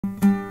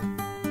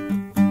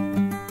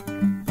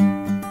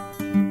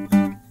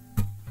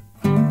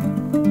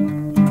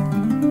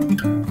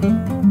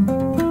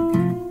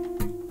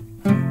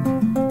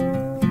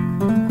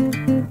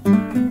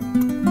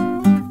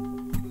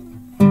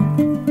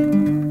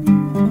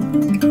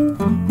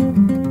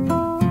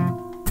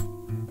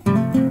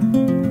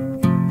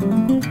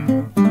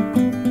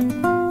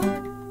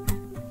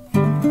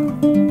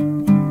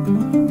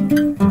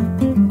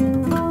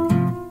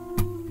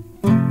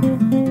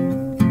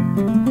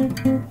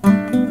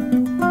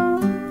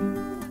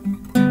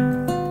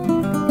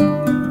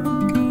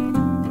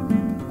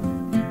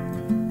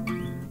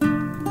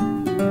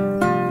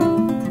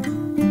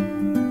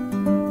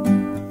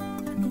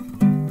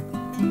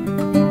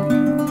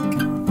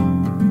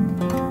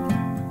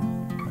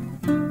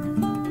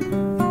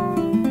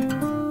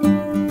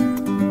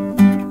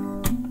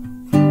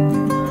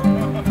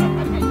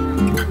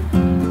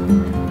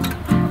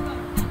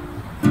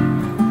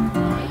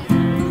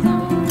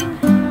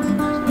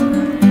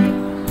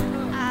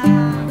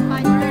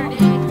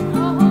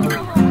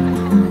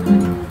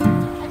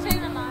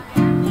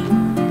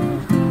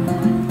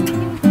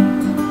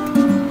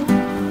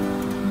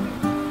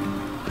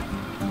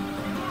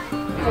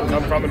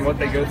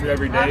they go through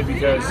every day,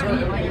 because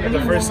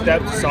the first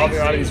step to solving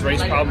a lot of these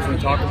race problems we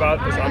talk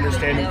about is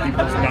understanding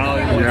people's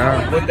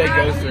knowledge, what they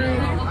go through.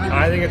 And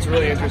I think it's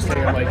really interesting.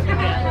 And like,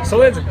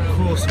 Soldan's a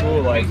cool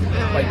school. Like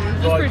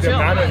the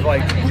amount of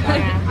like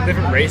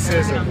different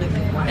races and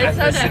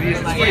ethnicities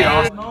is pretty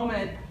awesome.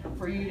 Moment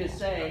for you to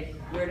say,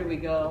 where do we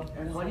go,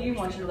 and what do you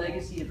want your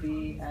legacy to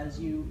be as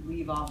you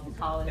leave off the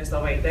college and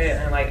stuff like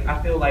that. And like,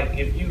 I feel like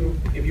if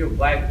you're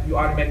black, you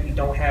automatically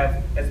don't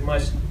have as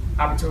much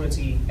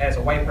opportunity as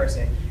a white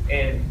person,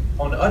 and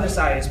on the other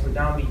side it's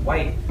predominantly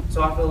white.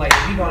 So I feel like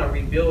if we're gonna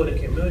rebuild a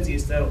community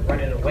instead of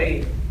running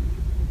away,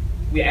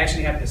 we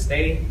actually have to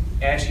stay,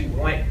 actually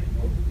want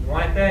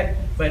that,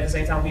 but at the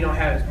same time we don't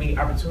have as many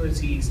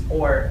opportunities,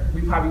 or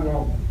we probably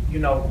won't, you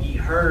know, be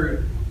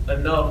heard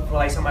enough for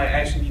like somebody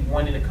actually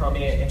wanting to come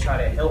in and try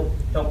to help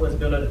us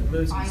build up the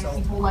community. So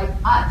people like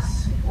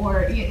us,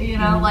 or you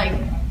know, like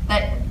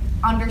that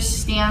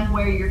understand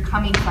where you're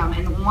coming from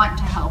and want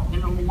to help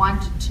and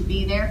want to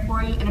be there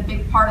for you, and a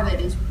big part of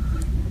it is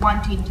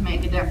wanting to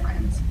make a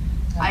difference.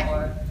 Like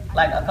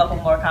a couple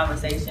more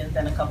conversations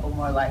and a couple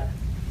more like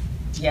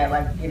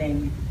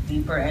getting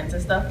deeper into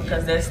stuff,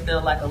 because there's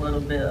still like a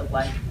little bit of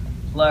like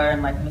blur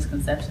and like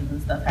misconceptions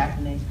and stuff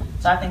happening.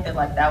 So I think that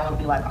like that would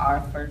be like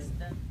our first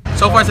step.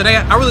 So far today,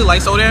 I really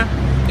like Soldan.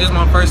 This is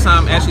my first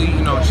time actually,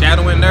 you know,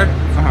 shadowing there.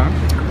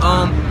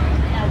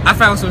 I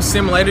found some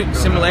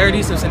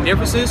similarities and some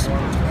differences.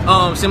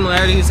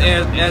 Similarities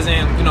as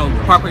in, you know,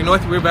 Parkway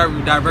North, we're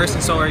very diverse,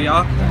 and so are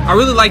y'all. I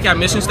really like your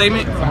mission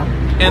statement,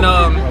 and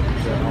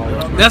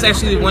that's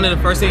actually one of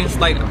the first things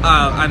like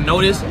I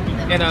noticed.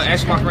 And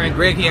actually my friend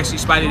Greg, he actually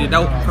spotted it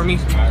out for me.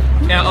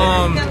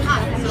 And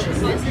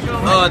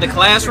the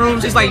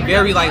classrooms, it's like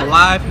very like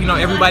live, you know,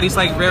 everybody's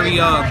like very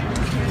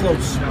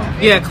close.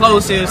 Yeah,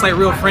 close, and it's like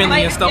real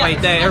friendly and stuff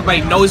like that.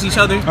 Everybody knows each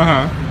other.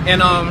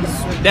 And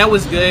that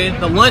was good.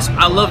 The lunch,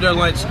 I love their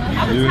lunch.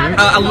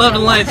 I love the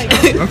lunch.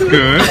 That's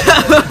good.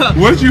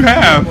 What did you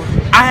have?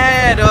 I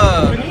had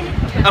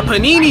a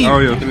panini. Oh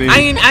yeah,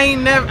 panini.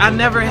 I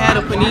never had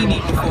a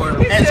panini before.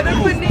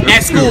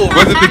 At school.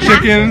 Was it the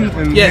chicken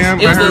and yes, ham?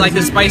 It was like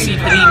the spicy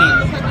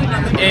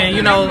panini. And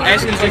you know,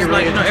 actually it's just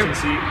like, you know,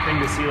 thing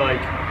to see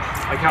like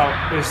how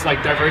there's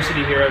like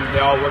diversity here and they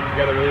all work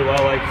together really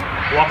well. Like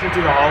walking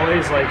through the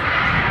hallways, like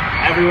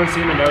everyone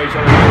seemed to know each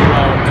other really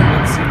well. It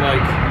didn't seem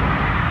like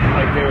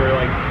they were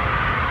like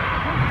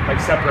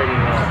separating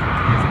well.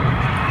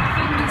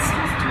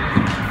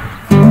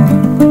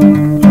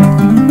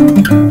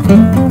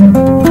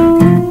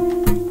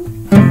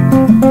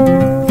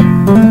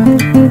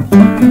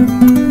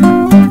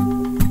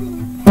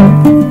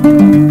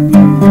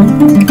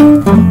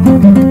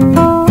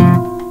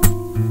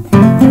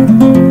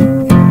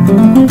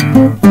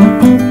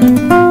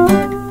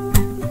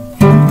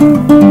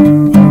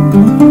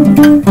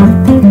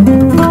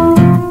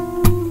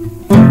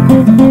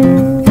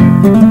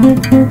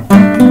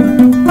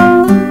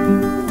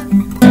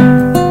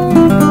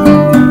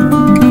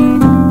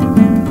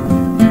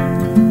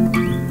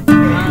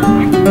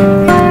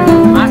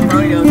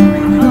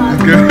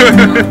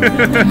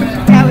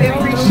 Yeah, we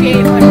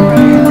appreciate it.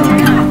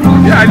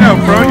 Yeah, I know,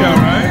 froyo,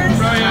 right?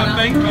 Froyo,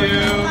 thank you.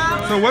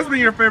 So what's been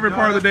your favorite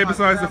part of the day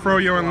besides the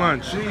froyo and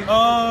lunch?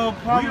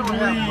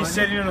 Probably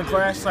sitting in the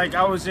class. Like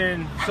I was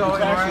in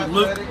class with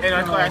Luke, and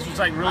our class was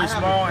like really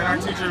small, and our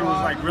teacher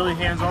was like really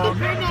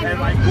hands-on, and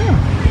like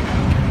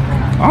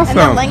awesome.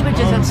 And the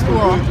languages at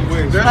school.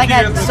 Like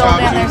at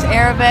Soldan, there's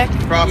Arabic.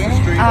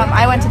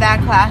 I went to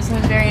that class, and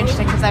it was very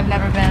interesting because I've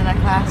never been in a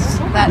class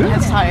that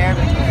has taught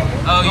Arabic.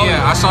 Oh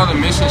yeah, I saw the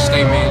mission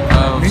statement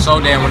of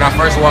Soldan when I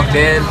first walked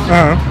in,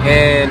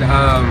 and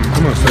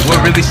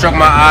what really struck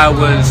my eye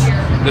was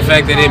the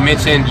fact that it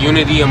mentioned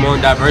unity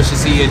among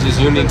diversity and just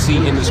unity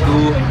in the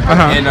school,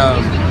 and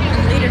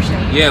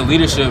Leadership. yeah,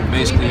 leadership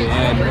basically.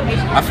 And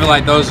I feel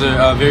like those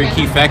are very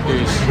key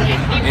factors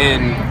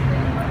in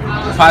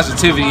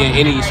positivity in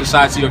any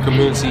society or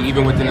community,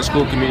 even within the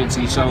school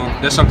community. So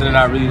that's something that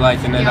I really like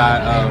and that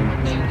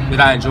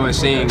I enjoy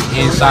seeing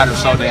inside of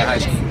Soldan High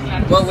School.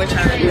 What we're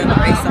trying to do in the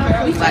race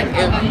summit, like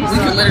if we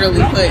could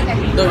literally put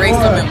the race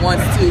summit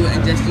once too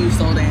and just use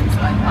Soldan's,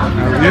 like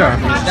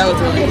that was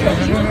really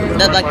good.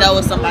 That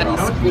was somebody's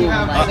school.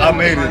 Like, I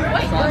made it.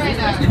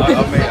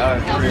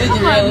 Did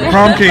you really?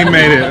 Prom king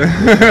made it.